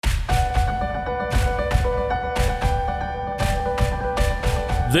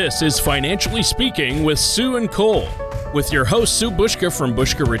This is Financially Speaking with Sue and Cole, with your host Sue Bushka from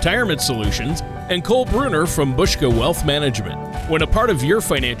Bushka Retirement Solutions and Cole Bruner from Bushka Wealth Management. When a part of your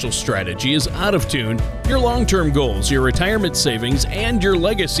financial strategy is out of tune, your long-term goals, your retirement savings, and your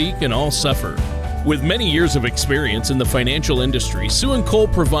legacy can all suffer. With many years of experience in the financial industry, Sue and Cole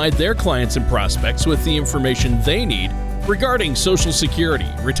provide their clients and prospects with the information they need regarding Social Security,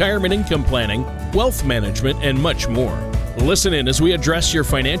 retirement income planning, wealth management, and much more. Listen in as we address your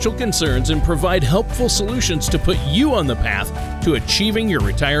financial concerns and provide helpful solutions to put you on the path to achieving your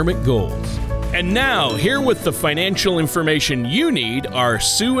retirement goals. And now, here with the financial information you need are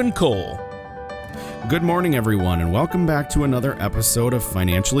Sue and Cole. Good morning, everyone, and welcome back to another episode of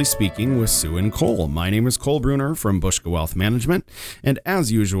Financially Speaking with Sue and Cole. My name is Cole Bruner from Bushka Wealth Management, and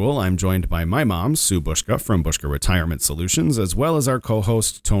as usual, I'm joined by my mom, Sue Bushka from Bushka Retirement Solutions, as well as our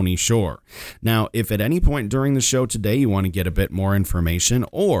co-host, Tony Shore. Now, if at any point during the show today you want to get a bit more information,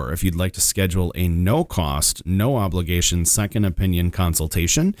 or if you'd like to schedule a no-cost, no-obligation second opinion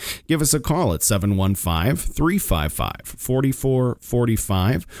consultation, give us a call at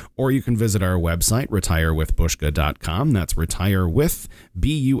 715-355-4445, or you can visit our website, retirewithbushka.com. That's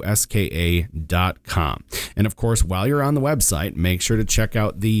retirewithbushka.com. And of course, while you're on the website, make sure to check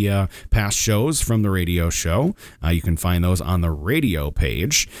out the past shows from the radio show. You can find those on the radio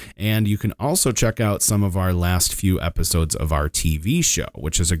page. And you can also check out some of our last few episodes of our TV show,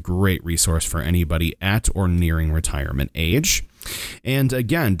 which is a great resource for anybody at or nearing retirement age. And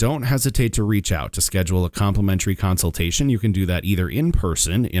again, don't hesitate to reach out to schedule a complimentary consultation. You can do that either in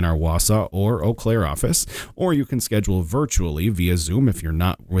person in our Wausau or Eau Claire office, or you can schedule virtually via Zoom if you're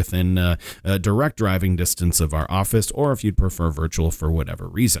not within a direct driving distance of our office, or if you'd prefer virtual for whatever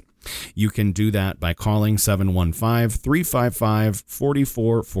reason. You can do that by calling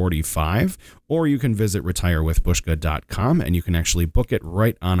 715-355-4445, or you can visit retirewithbushka.com and you can actually book it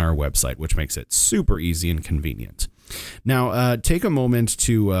right on our website, which makes it super easy and convenient. Now, take a moment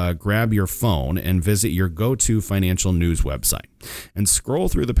to grab your phone and visit your go-to financial news website and scroll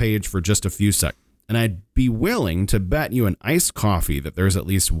through the page for just a few seconds. And I'd be willing to bet you an iced coffee that there's at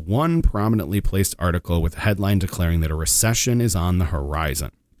least one prominently placed article with a headline declaring that a recession is on the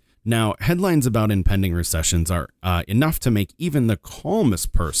horizon. Now, headlines about impending recessions are enough to make even the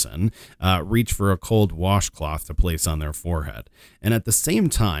calmest person reach for a cold washcloth to place on their forehead. And at the same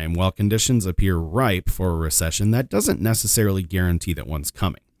time, while conditions appear ripe for a recession, that doesn't necessarily guarantee that one's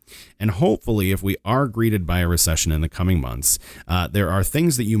coming. And hopefully, if we are greeted by a recession in the coming months, there are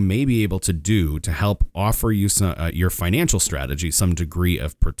things that you may be able to do to help offer you your financial strategy some degree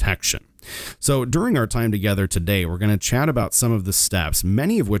of protection. So during our time together today, we're going to chat about some of the steps,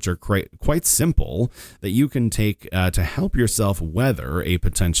 many of which are quite simple, that you can take to help yourself weather a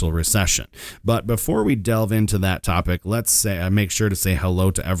potential recession. But before we delve into that topic, let's make sure to say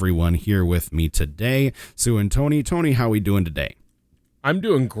hello to everyone here with me today. Sue and Tony. Tony, how are we doing today? I'm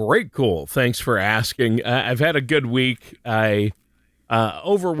doing great, Cole. Thanks for asking. I've had a good week. I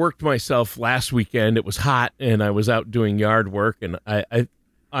overworked myself last weekend. It was hot, and I was out doing yard work, and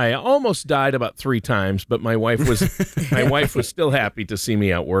I almost died about 3 times, but my wife was still happy to see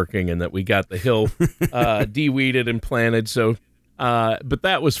me out working and that we got the hill de-weeded and planted. So, but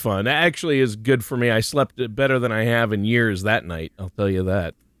that was fun. It actually is good for me. I slept better than I have in years that night. I'll tell you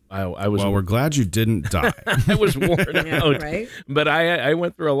that. Well, we're glad you didn't die. I was worn out, right? But I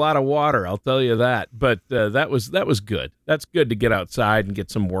went through a lot of water. I'll tell you that. But that was good. That's good to get outside and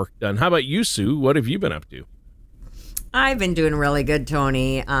get some work done. How about you, Sue? What have you been up to? I've been doing really good,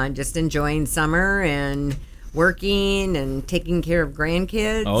 Tony. Just enjoying summer and working and taking care of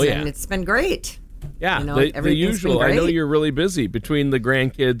grandkids. Oh, yeah. And it's been great. Yeah, The usual. I know you're really busy between the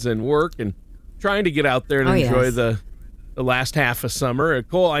grandkids and work and trying to get out there and enjoy the last half of summer.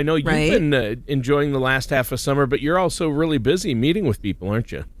 Cole, I know you've been enjoying the last half of summer, but you're also really busy meeting with people,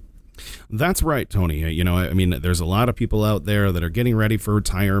 aren't you? That's right, Tony. You know, I mean, there's a lot of people out there that are getting ready for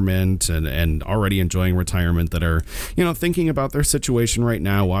retirement and already enjoying retirement that are, thinking about their situation right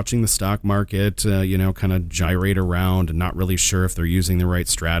now, watching the stock market, kind of gyrate around and not really sure if they're using the right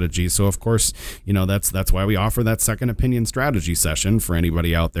strategy. So, of course, that's why we offer that second opinion strategy session for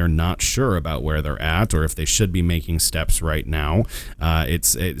anybody out there not sure about where they're at or if they should be making steps right now.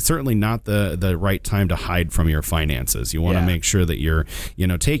 It's certainly not the right time to hide from your finances. You want to make sure that you're,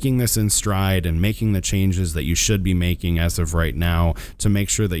 taking this this in stride and making the changes that you should be making as of right now to make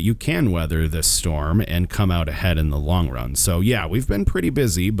sure that you can weather this storm and come out ahead in the long run. So yeah, we've been pretty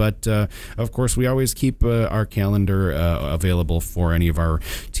busy, but of course we always keep our calendar available for any of our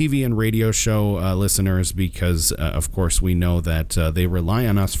TV and radio show listeners, because of course we know that they rely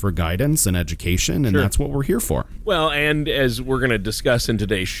on us for guidance and education, and that's what we're here for. Well, and as we're going to discuss in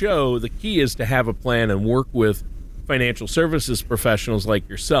today's show, the key is to have a plan and work with financial services professionals like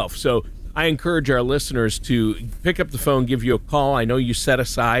yourself. So I encourage our listeners to pick up the phone, give you a call. I know you set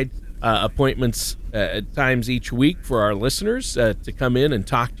aside appointments at times each week for our listeners to come in and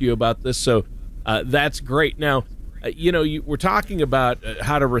talk to you about this. So that's great. Now, we're talking about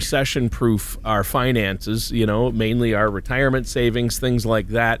how to recession-proof our finances, mainly our retirement savings, things like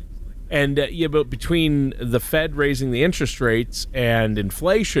that. And but between the Fed raising the interest rates and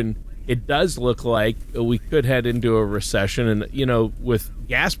inflation, it does look like we could head into a recession. And, with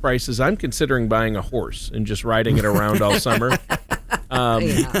gas prices, I'm considering buying a horse and just riding it around all summer.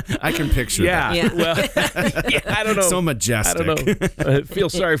 I can picture that. Yeah. Well, I don't know. So majestic. I don't know. I feel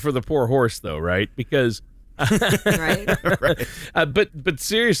sorry for the poor horse, though, right? Because... right. But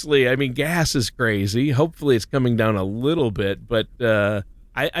seriously, I mean, gas is crazy. Hopefully it's coming down a little bit, but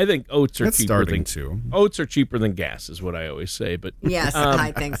I think oats are cheaper than gas is what I always say. But yes,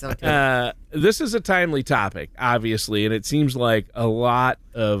 I think so too. This is a timely topic, obviously, and it seems like a lot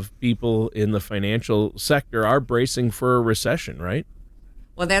of people in the financial sector are bracing for a recession, right?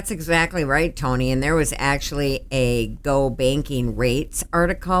 Well, that's exactly right, Tony. And there was actually a Go Banking Rates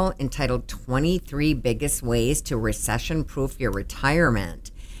article entitled 23 Biggest Ways to Recession-Proof Your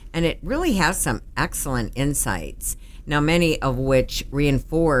Retirement. And it really has some excellent insights. Now, many of which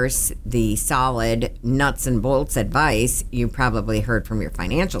reinforce the solid nuts and bolts advice you probably heard from your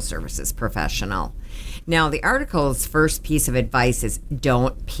financial services professional. Now, the article's first piece of advice is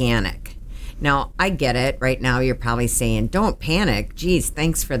don't panic. Now, I get it. Right now, you're probably saying, don't panic. Geez,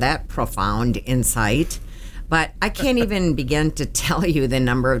 thanks for that profound insight. But I can't even begin to tell you the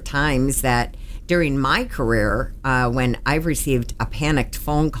number of times that during my career, when I've received a panicked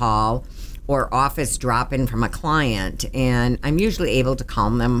phone call or office drop-in from a client, and I'm usually able to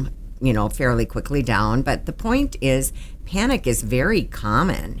calm them, fairly quickly down. But the point is, panic is very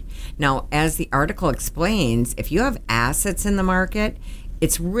common. Now, as the article explains, if you have assets in the market,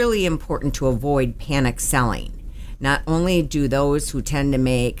 it's really important to avoid panic selling. Not only do those who tend to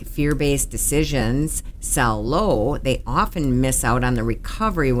make fear-based decisions sell low, they often miss out on the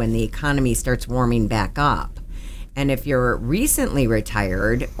recovery when the economy starts warming back up. And if you're recently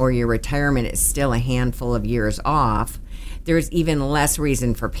retired or your retirement is still a handful of years off, there's even less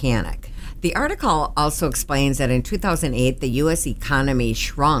reason for panic. The article also explains that in 2008, the U.S. economy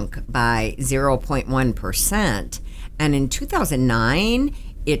shrunk by 0.1%. And in 2009,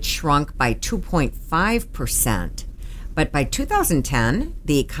 it shrunk by 2.5%. But by 2010,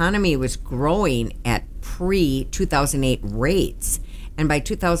 the economy was growing at pre-2008 rates. And by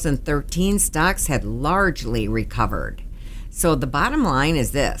 2013, stocks had largely recovered. So the bottom line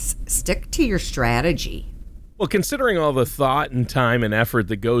is this: stick to your strategy. Well, considering all the thought and time and effort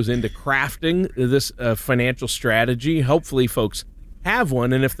that goes into crafting this financial strategy, hopefully folks have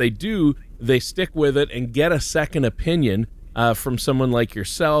one. And if they do, they stick with it and get a second opinion from someone like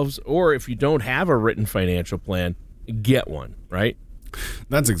yourselves. Or if you don't have a written financial plan, get one, right?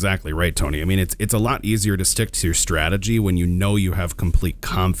 That's exactly right, Tony. I mean, it's a lot easier to stick to your strategy when you know you have complete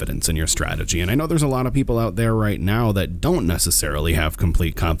confidence in your strategy. And I know there's a lot of people out there right now that don't necessarily have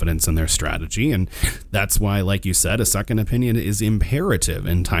complete confidence in their strategy. And that's why, like you said, a second opinion is imperative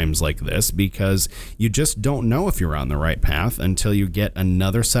in times like this, because you just don't know if you're on the right path until you get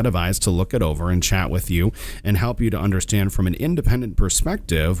another set of eyes to look it over and chat with you and help you to understand from an independent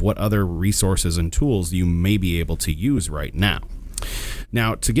perspective what other resources and tools you may be able to use right now.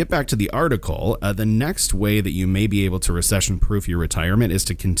 Now, to get back to the article, the next way that you may be able to recession-proof your retirement is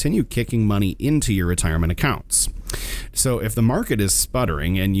to continue kicking money into your retirement accounts. So if the market is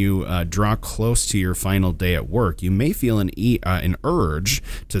sputtering and you draw close to your final day at work, you may feel an urge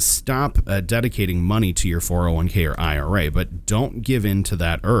to stop dedicating money to your 401k or IRA, but don't give in to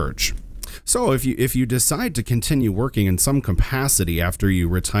that urge. So if you decide to continue working in some capacity after you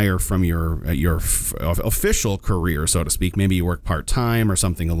retire from your official career, so to speak, maybe you work part-time or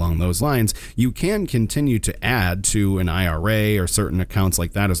something along those lines, you can continue to add to an IRA or certain accounts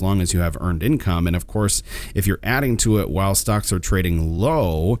like that as long as you have earned income. And of course, if you're adding to it while stocks are trading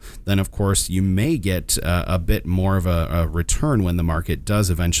low, then of course you may get a bit more of a return when the market does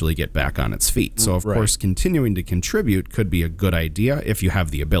eventually get back on its feet. So of course, continuing to contribute could be a good idea if you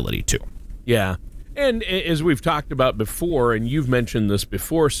have the ability to. Yeah. And as we've talked about before, and you've mentioned this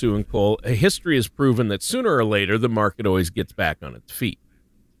before, Sue and Cole, history has proven that sooner or later the market always gets back on its feet.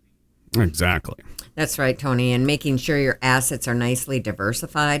 Exactly. That's right, Tony. And making sure your assets are nicely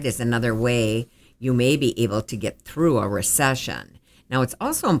diversified is another way you may be able to get through a recession. Now, it's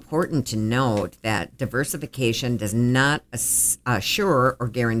also important to note that diversification does not assure or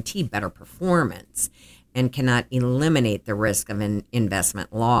guarantee better performance and cannot eliminate the risk of an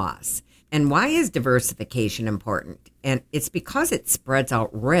investment loss. And why is diversification important? And it's because it spreads out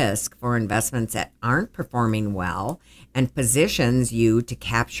risk for investments that aren't performing well and positions you to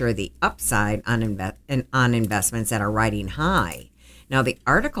capture the upside on investments that are riding high. Now, the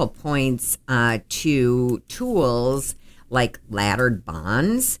article points to tools like laddered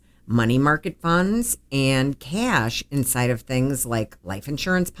bonds, money market funds, and cash inside of things like life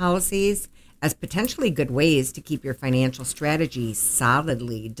insurance policies as potentially good ways to keep your financial strategy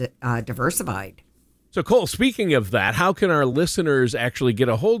solidly diversified. So, Cole, speaking of that, how can our listeners actually get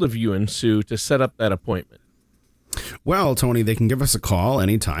a hold of you and Sue to set up that appointment? Well, Tony, they can give us a call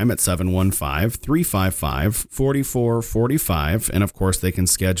anytime at 715-355-4445. And of course, they can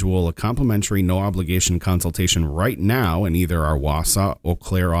schedule a complimentary no-obligation consultation right now in either our Wausau, Eau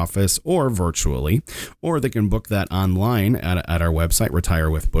Claire office or virtually. Or they can book that online at our website,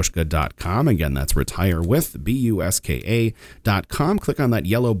 retirewithbushka.com. Again, that's retirewithbuska.com. Click on that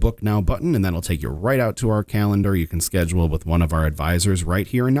yellow Book Now button, and that'll take you right out to our calendar. You can schedule with one of our advisors right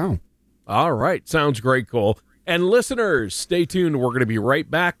here and now. All right. Sounds great, Cole. And listeners, stay tuned. We're going to be right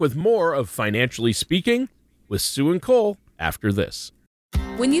back with more of Financially Speaking with Sue and Cole after this.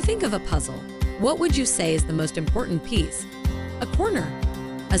 When you think of a puzzle, what would you say is the most important piece? A corner?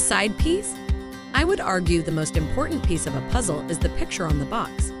 A side piece? I would argue the most important piece of a puzzle is the picture on the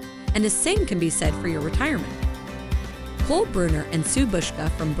box, and the same can be said for your retirement. Cole Bruner and Sue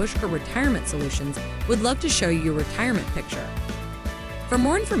Bushka from Bushka Retirement Solutions would love to show you your retirement picture. For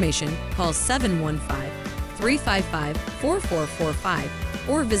more information, call 715-355-4445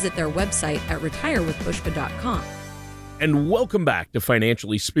 or visit their website at retirewithbushka.com. And welcome back to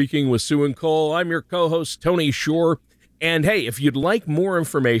Financially Speaking with Sue and Cole. I'm your co-host, Tony Shore. And hey, if you'd like more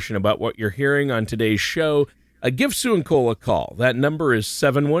information about what you're hearing on today's show, give Sue and Cole a call. That number is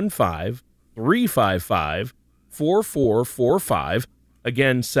 715-355-4445.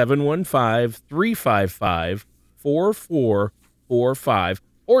 Again, 715-355-4445.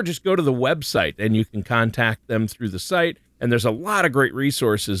 Or just go to the website and you can contact them through the site. And there's a lot of great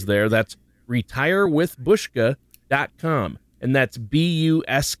resources there. That's retirewithbushka.com. And that's BUSKA.com.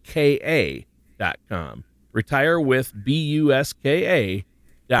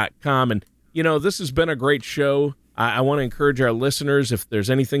 retirewithbuska.com. And, you know, this has been a great show. I want to encourage our listeners, if there's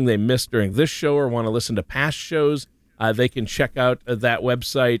anything they missed during this show or want to listen to past shows, they can check out that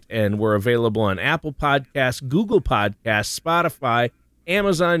website. And we're available on Apple Podcasts, Google Podcasts, Spotify,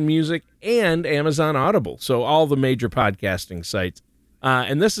 Amazon Music, and Amazon Audible. So all the major podcasting sites.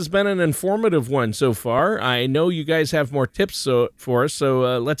 And this has been an informative one so far. I know you guys have more tips for us,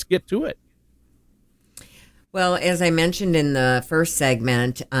 so let's get to it. Well, as I mentioned in the first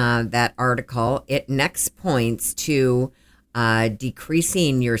segment, that article, it next points to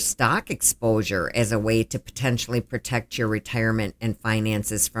decreasing your stock exposure as a way to potentially protect your retirement and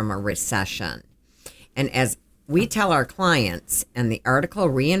finances from a recession. And as we tell our clients, and the article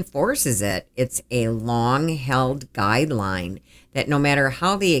reinforces it, it's a long-held guideline that no matter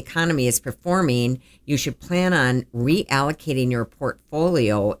how the economy is performing, you should plan on reallocating your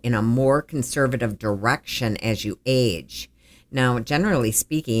portfolio in a more conservative direction as you age. Now, generally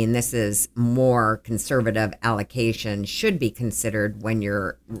speaking, this is more conservative allocation should be considered when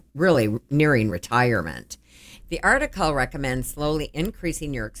you're really nearing retirement. The article recommends slowly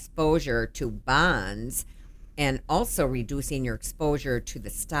increasing your exposure to bonds and also reducing your exposure to the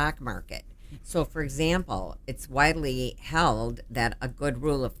stock market. So, for example, it's widely held that a good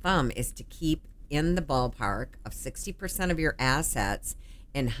rule of thumb is to keep in the ballpark of 60% of your assets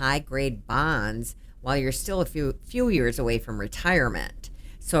in high-grade bonds while you're still a few years away from retirement.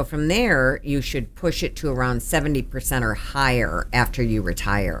 So from there, you should push it to around 70% or higher after you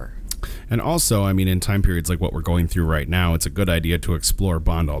retire. And also, I mean, in time periods like what we're going through right now, it's a good idea to explore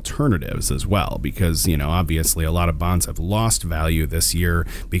bond alternatives as well, because, you know, obviously a lot of bonds have lost value this year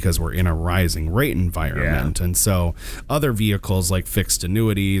because we're in a rising rate environment. Yeah. And so other vehicles like fixed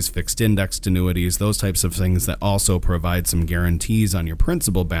annuities, fixed indexed annuities, those types of things that also provide some guarantees on your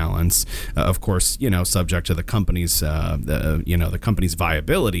principal balance, of course, you know, subject to the company's, the company's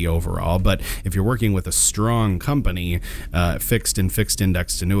viability overall. But if you're working with a strong company, fixed and fixed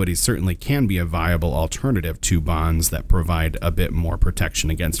indexed annuities certainly can be a viable alternative to bonds that provide a bit more protection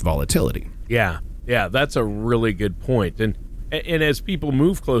against volatility. Yeah, Yeah, that's a really good point. And as people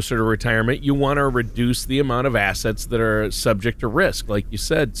move closer to retirement, you want to reduce the amount of assets that are subject to risk, like you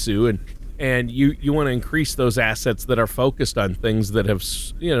said, Sue, and you want to increase those assets that are focused on things that have,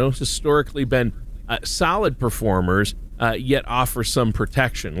 historically been solid performers, yet offer some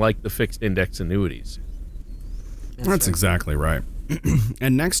protection, like the fixed index annuities. That's exactly right.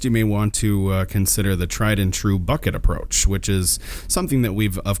 And next, you may want to consider the tried and true bucket approach, which is something that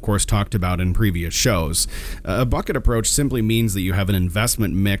we've, of course, talked about in previous shows. A bucket approach simply means that you have an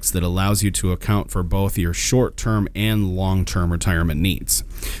investment mix that allows you to account for both your short-term and long-term retirement needs.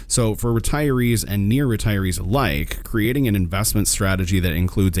 So for retirees and near retirees alike, creating an investment strategy that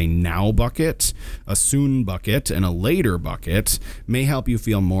includes a now bucket, a soon bucket, and a later bucket may help you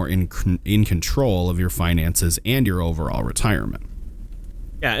feel more in control of your finances and your overall retirement.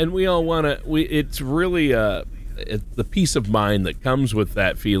 Yeah, and we all want to. It's really the peace of mind that comes with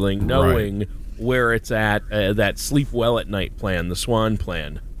that feeling, knowing where it's at. That sleep well at night plan, the SWAN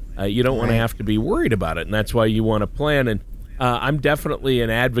plan. You don't want to have to be worried about it, and that's why you want to plan. And I'm definitely an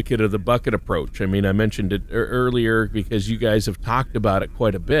advocate of the bucket approach. I mean, I mentioned it earlier because you guys have talked about it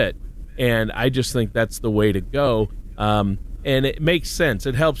quite a bit, and I just think that's the way to go. And it makes sense.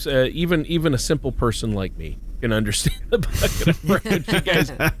 It helps even a simple person like me can understand the bucket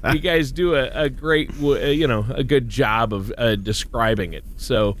approach. You guys do a great, a good job of describing it.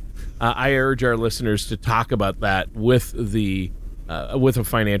 So I urge our listeners to talk about that with a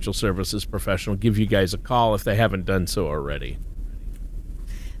financial services professional. Give you guys a call if they haven't done so already.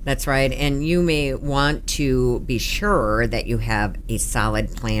 That's right. And you may want to be sure that you have a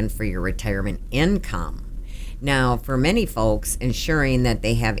solid plan for your retirement income. Now, for many folks, ensuring that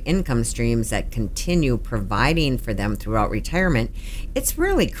they have income streams that continue providing for them throughout retirement, it's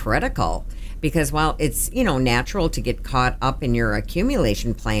really critical because while it's, natural to get caught up in your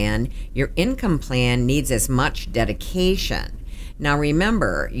accumulation plan, your income plan needs as much dedication. Now,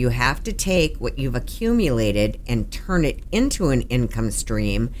 remember, you have to take what you've accumulated and turn it into an income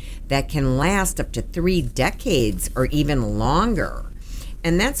stream that can last up to 3 decades or even longer.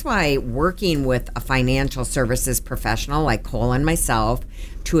 And that's why working with a financial services professional like Cole and myself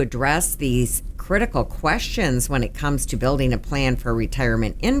to address these critical questions when it comes to building a plan for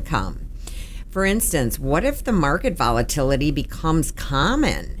retirement income. For instance, what if the market volatility becomes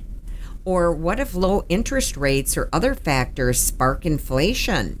common? Or what if low interest rates or other factors spark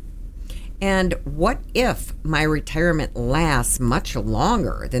inflation? And what if my retirement lasts much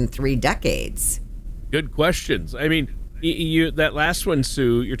longer than 3 decades? Good questions. I mean, that last one,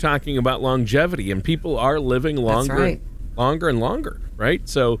 Sue, you're talking about longevity, and people are living longer and longer, right?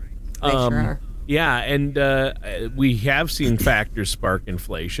 So, they sure are. Yeah, and we have seen factors spark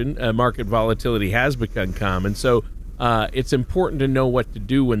inflation. Market volatility has become common, so it's important to know what to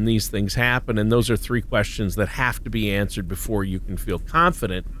do when these things happen, and those are 3 questions that have to be answered before you can feel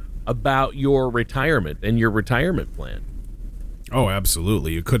confident about your retirement and your retirement plan. Oh,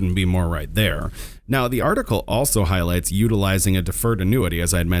 absolutely. You couldn't be more right there. Now, the article also highlights utilizing a deferred annuity,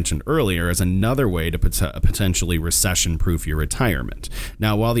 as I had mentioned earlier, as another way to potentially recession-proof your retirement.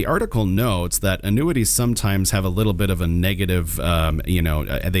 Now, while the article notes that annuities sometimes have a little bit of a negative,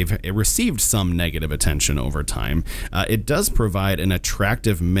 they've received some negative attention over time, it does provide an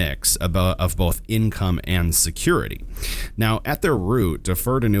attractive mix of both income and security. Now, at their root,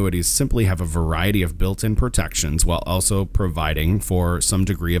 deferred annuities simply have a variety of built-in protections while also providing for some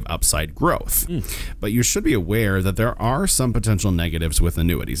degree of upside growth. But you should be aware that there are some potential negatives with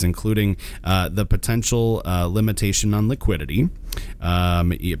annuities, including the potential limitation on liquidity,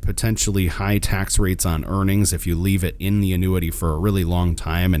 potentially high tax rates on earnings if you leave it in the annuity for a really long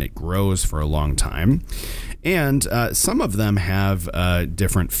time and it grows for a long time. And some of them have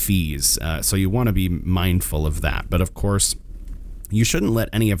different fees, so you want to be mindful of that. But of course, you shouldn't let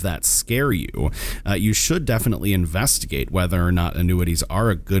any of that scare you. You should definitely investigate whether or not annuities are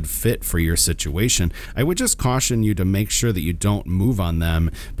a good fit for your situation. I would just caution you to make sure that you don't move on them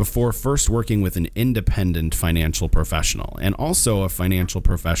before first working with an independent financial professional, and also a financial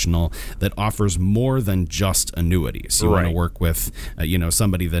professional that offers more than just annuities. You want to work with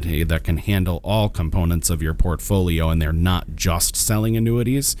somebody that can handle all components of your portfolio, and they're not just selling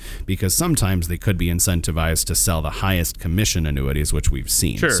annuities, because sometimes they could be incentivized to sell the highest commission annuities, which we've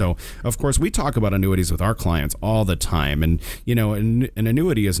seen. Sure. So, of course, we talk about annuities with our clients all the time. And, an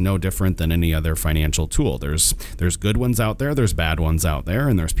annuity is no different than any other financial tool. There's good ones out there, there's bad ones out there,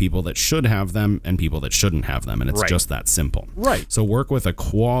 and there's people that should have them and people that shouldn't have them. And it's just that simple. Right. So work with a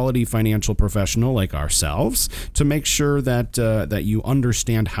quality financial professional like ourselves to make sure that you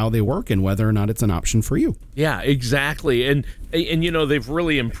understand how they work and whether or not it's an option for you. Yeah, exactly. And And, they've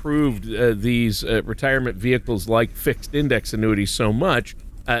really improved these retirement vehicles like fixed index annuities so much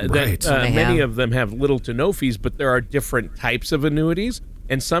that many of them have little to no fees, but there are different types of annuities.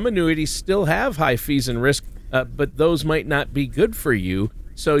 And some annuities still have high fees and risk, but those might not be good for you.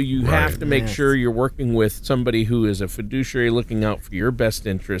 So you have to make sure you're working with somebody who is a fiduciary looking out for your best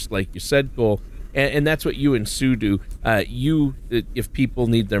interest, like you said, Cole. And that's what you and Sue do. If people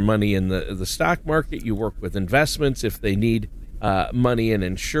need their money in the stock market, you work with investments. If they need money in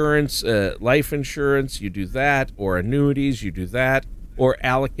insurance, life insurance, you do that, or annuities, you do that, or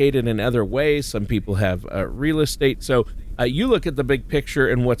allocate it in other ways. Some people have real estate. So you look at the big picture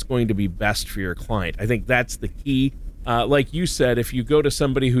and what's going to be best for your client. I think that's the key. Like you said, if you go to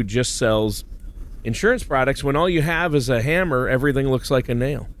somebody who just sells insurance products, when all you have is a hammer, everything looks like a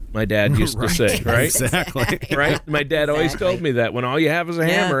nail. My dad used to say, right? Exactly. Right? My dad always told me that when all you have is a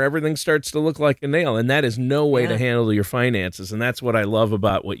hammer, everything starts to look like a nail. And that is no way to handle your finances. And that's what I love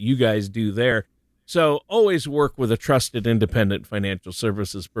about what you guys do there. So always work with a trusted, independent financial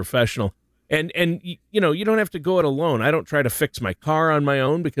services professional. And you don't have to go it alone. I don't try to fix my car on my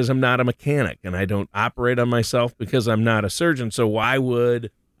own because I'm not a mechanic, and I don't operate on myself because I'm not a surgeon. So why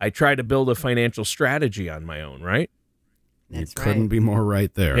would I try to build a financial strategy on my own, right? That's you couldn't be more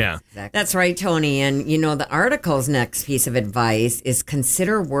right there. Yeah. Exactly. That's right, Tony. And, the article's next piece of advice is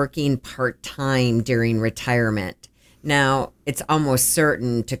consider working part-time during retirement. Now, it's almost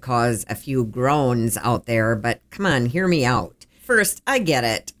certain to cause a few groans out there, but come on, hear me out. First, I get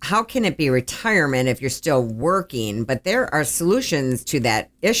it. How can it be retirement if you're still working? But there are solutions to that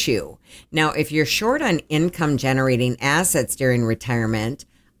issue. Now, if you're short on income-generating assets during retirement,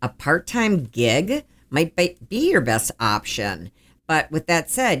 a part-time gig might be your best option. But with that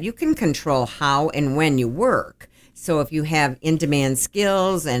said, you can control how and when you work. So if you have in-demand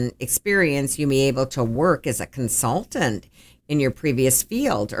skills and experience, you may be able to work as a consultant in your previous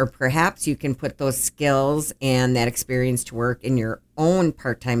field, or perhaps you can put those skills and that experience to work in your own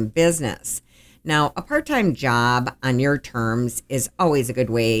part-time business. Now, a part-time job on your terms is always a good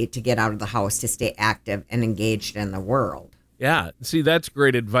way to get out of the house to stay active and engaged in the world. Yeah, see, that's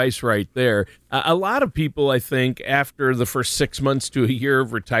great advice right there. A lot of people, I think, after the first 6 months to a year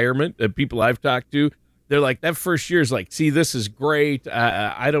of retirement, people I've talked to, they're like, that first year is like, see, this is great.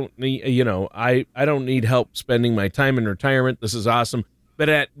 I don't need, I don't need help spending my time in retirement. This is awesome.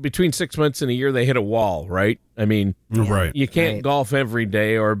 But between 6 months and a year, they hit a wall, right? I mean, you can't golf every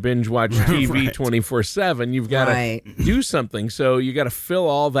day or binge watch TV 24/7. You've got to do something. So you got to fill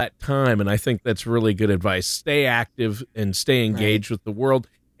all that time. And I think that's really good advice. Stay active and stay engaged with the world.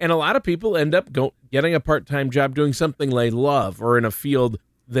 And a lot of people end up getting a part-time job doing something they love or in a field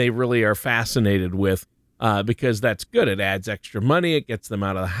they really are fascinated with because that's good. It adds extra money. It gets them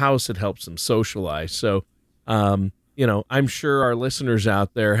out of the house. It helps them socialize. So, I'm sure our listeners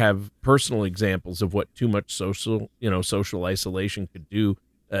out there have personal examples of what too much social isolation could do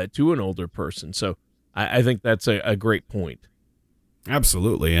to an older person. So I think that's a great point.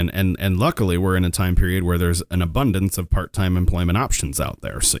 Absolutely. And luckily we're in a time period where there's an abundance of part-time employment options out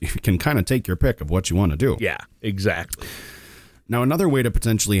there. So you can kind of take your pick of what you want to do. Yeah, exactly. Now, another way to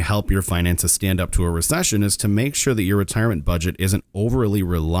potentially help your finances stand up to a recession is to make sure that your retirement budget isn't overly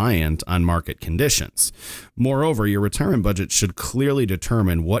reliant on market conditions. Moreover, your retirement budget should clearly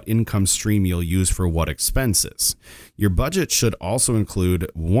determine what income stream you'll use for what expenses. Your budget should also include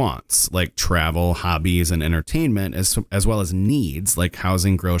wants like travel, hobbies, and entertainment, as well as needs like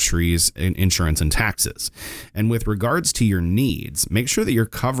housing, groceries, insurance, and taxes. And with regards to your needs, make sure that you're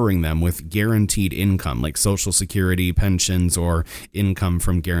covering them with guaranteed income like Social Security, pensions, or income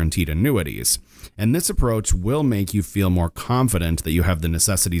from guaranteed annuities. And this approach will make you feel more confident that you have the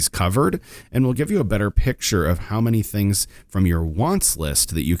necessities covered and will give you a better picture of how many things from your wants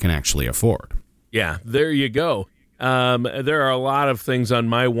list that you can actually afford. Yeah, there you go. There are a lot of things on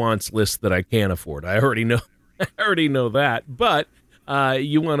my wants list that I can't afford. I already know that, but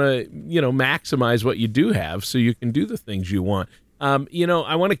you want to, maximize what you do have so you can do the things you want. I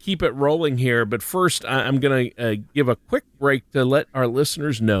want to keep it rolling here, but first I'm going to give a quick break to let our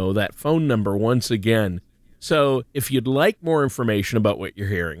listeners know that phone number once again. So if you'd like more information about what you're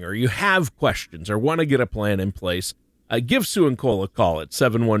hearing, or you have questions or want to get a plan in place, give Sue and Cole a call at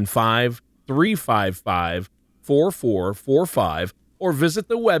 715-355-4445 or visit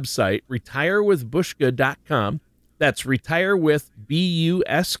the website retirewithbushka.com. That's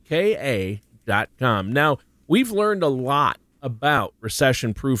retirewithbuska.com. Now, we've learned a lot about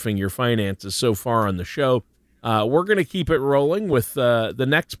recession-proofing your finances so far on the show. We're going to keep it rolling with the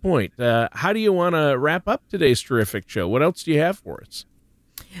next point. How do you want to wrap up today's terrific show? What else do you have for us?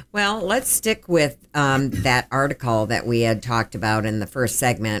 Well, let's stick with that article that we had talked about in the first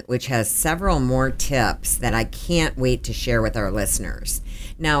segment, which has several more tips that I can't wait to share with our listeners.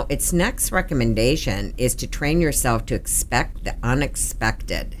 Now, its next recommendation is to train yourself to expect the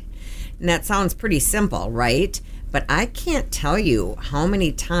unexpected. And that sounds pretty simple, right? But I can't tell you how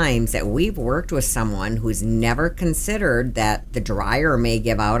many times that we've worked with someone who's never considered that the dryer may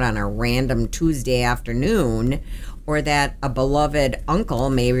give out on a random Tuesday afternoon, or that a beloved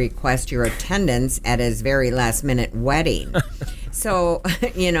uncle may request your attendance at his very last minute wedding. So,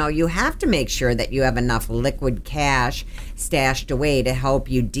 you have to make sure that you have enough liquid cash stashed away to help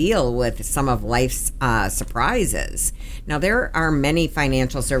you deal with some of life's surprises. Now, there are many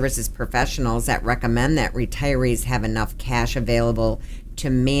financial services professionals that recommend that retirees have enough cash available to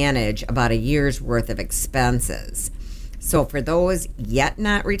manage about a year's worth of expenses. So for those yet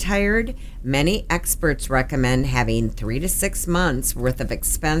not retired, many experts recommend having 3 to 6 months worth of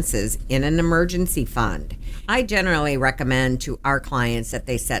expenses in an emergency fund. I generally recommend to our clients that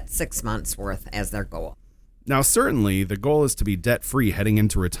they set 6 months worth as their goal. Now, certainly, the goal is to be debt-free heading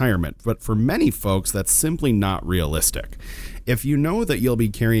into retirement, but for many folks, that's simply not realistic. If you know that you'll be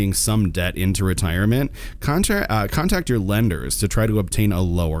carrying some debt into retirement, contact your lenders to try to obtain a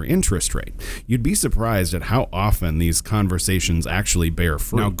lower interest rate. You'd be surprised at how often these conversations actually bear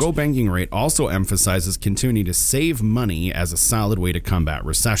fruit. Now, Go Banking Rate also emphasizes continuing to save money as a solid way to combat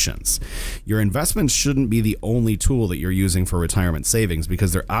recessions. Your investments shouldn't be the only tool that you're using for retirement savings,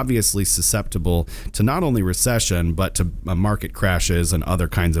 because they're obviously susceptible to not only recession, but to market crashes and other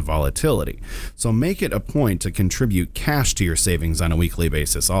kinds of volatility. So make it a point to contribute cash to your savings on a weekly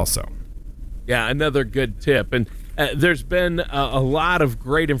basis also. Yeah, another good tip. And there's been a lot of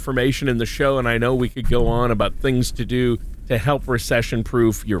great information in the show, and I know we could go on about things to do to help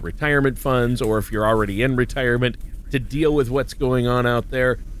recession-proof your retirement funds, or if you're already in retirement, to deal with what's going on out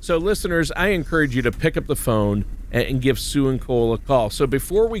there. So listeners, I encourage you to pick up the phone and give Sue and Cole a call. So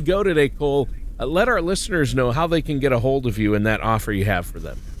before we go today, Cole, let our listeners know how they can get a hold of you and that offer you have for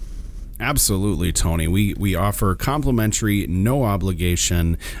them. Absolutely, Tony. We offer complimentary, no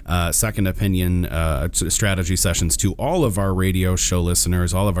obligation, second opinion strategy sessions to all of our radio show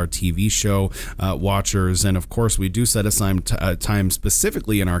listeners, all of our TV show watchers, and of course, we do set aside time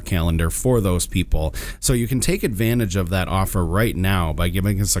specifically in our calendar for those people. So you can take advantage of that offer right now by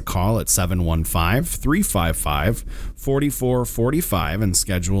giving us a call at 715-355-4445 and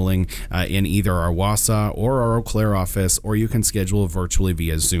scheduling in either our Wausau or our Eau Claire office, or you can schedule virtually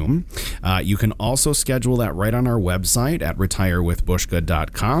via Zoom. You can also schedule that right on our website at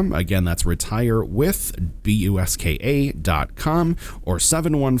retirewithbushka.com. Again, that's retirewithbuska.com, or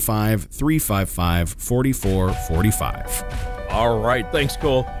 715-355-4445. All right, thanks,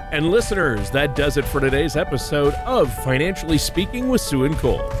 Cole. And listeners, that does it for today's episode of Financially Speaking with Sue and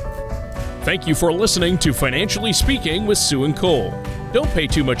Cole. Thank you for listening to Financially Speaking with Sue and Cole. Don't pay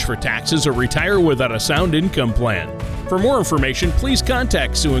too much for taxes or retire without a sound income plan. For more information, please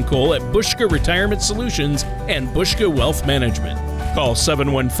contact Sue and Cole at Bushka Retirement Solutions and Bushka Wealth Management. Call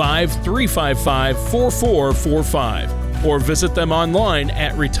 715-355-4445 or visit them online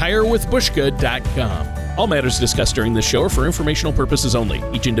at retirewithbushka.com. All matters discussed during this show are for informational purposes only.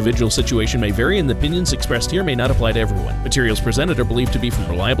 Each individual situation may vary, and the opinions expressed here may not apply to everyone. Materials presented are believed to be from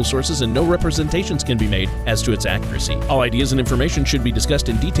reliable sources, and no representations can be made as to its accuracy. All ideas and information should be discussed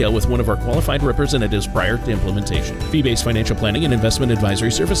in detail with one of our qualified representatives prior to implementation. Fee-based financial planning and investment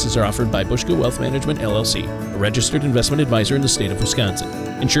advisory services are offered by Bushka Wealth Management, LLC, a registered investment advisor in the state of Wisconsin.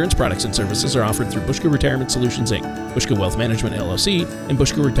 Insurance products and services are offered through Bushka Retirement Solutions, Inc. Bushka Wealth Management, LLC, and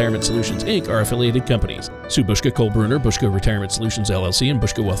Bushka Retirement Solutions, Inc. are affiliated companies. Sue Bushka, Cole Bruner, Bushka Retirement Solutions, LLC, and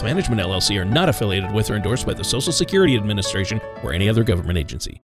Bushka Wealth Management, LLC are not affiliated with or endorsed by the Social Security Administration or any other government agency.